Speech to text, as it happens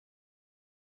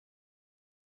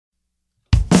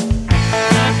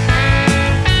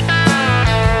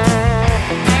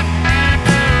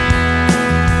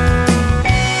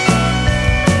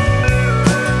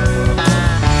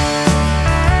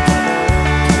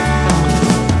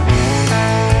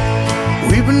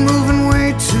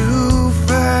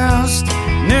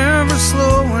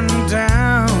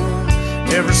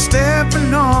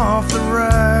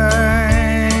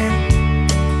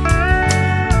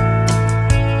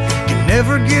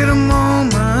never get a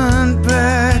moment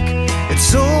back. It's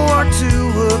so hard to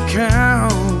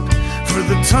account for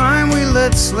the time we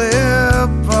let slip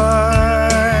by.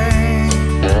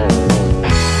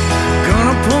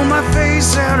 Gonna pull my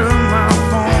face out of my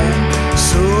phone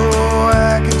so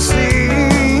I can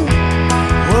see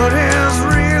what is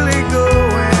really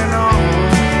going on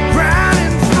right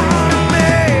in front of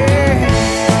me.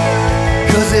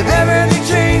 'Cause if everything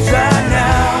changed right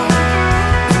now,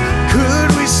 could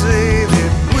we say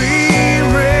that we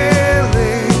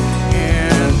really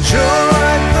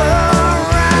enjoyed the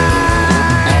ride?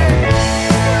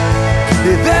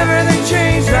 If everything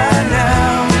changed right now,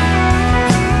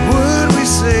 would we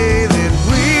say that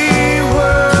we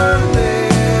were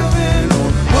living,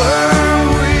 or were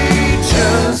we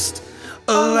just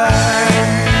alive?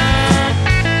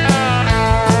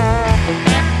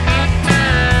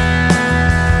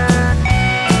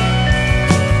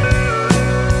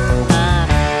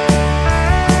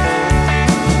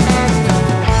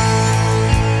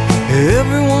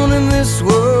 Everyone in this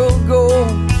world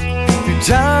goes through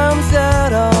times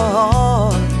that are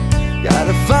hard.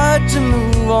 Gotta fight to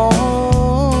move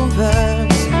on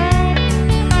past.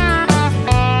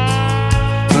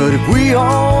 But if we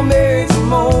all made the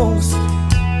most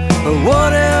of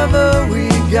whatever we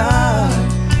got,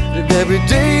 live every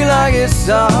day like it's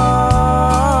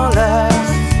our last.